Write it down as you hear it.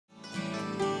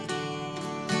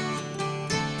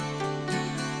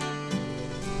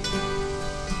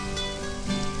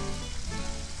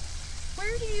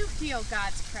feel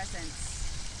God's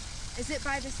presence? Is it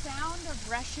by the sound of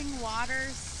rushing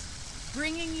waters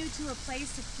bringing you to a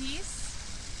place of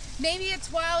peace? Maybe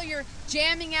it's while you're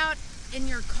jamming out in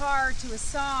your car to a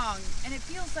song and it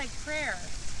feels like prayer.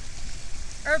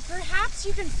 Or perhaps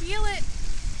you can feel it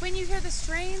when you hear the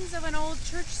strains of an old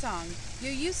church song you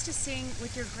used to sing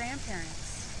with your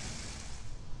grandparents.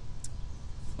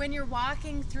 When you're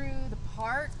walking through the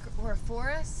park or a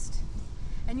forest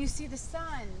and you see the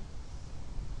sun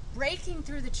breaking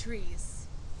through the trees,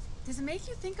 does it make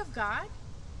you think of God?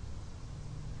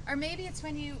 Or maybe it's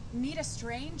when you meet a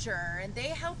stranger and they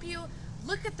help you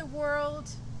look at the world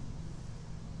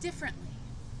differently.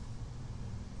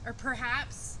 Or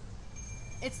perhaps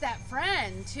it's that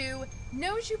friend who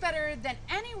knows you better than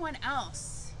anyone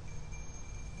else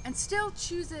and still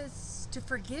chooses to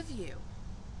forgive you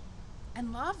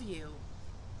and love you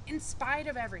in spite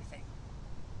of everything.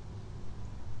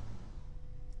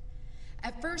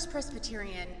 At First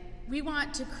Presbyterian, we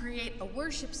want to create a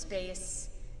worship space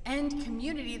and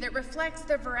community that reflects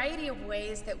the variety of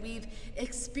ways that we've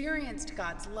experienced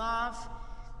God's love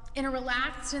in a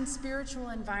relaxed and spiritual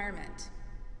environment.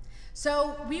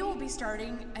 So we will be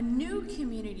starting a new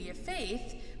community of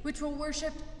faith, which will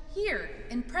worship here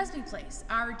in Presby Place,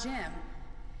 our gym.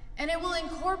 And it will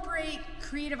incorporate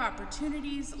creative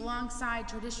opportunities alongside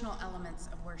traditional elements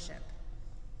of worship.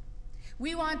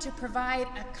 We want to provide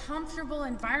a comfortable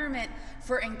environment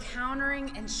for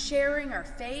encountering and sharing our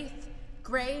faith,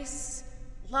 grace,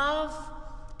 love,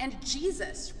 and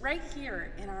Jesus right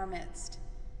here in our midst.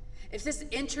 If this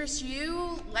interests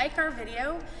you, like our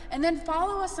video, and then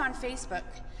follow us on Facebook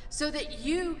so that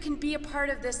you can be a part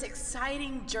of this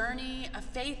exciting journey of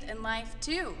faith and life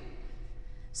too.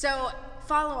 So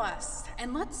follow us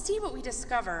and let's see what we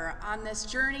discover on this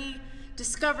journey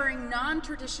discovering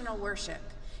non-traditional worship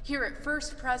here at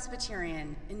First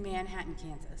Presbyterian in Manhattan,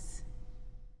 Kansas.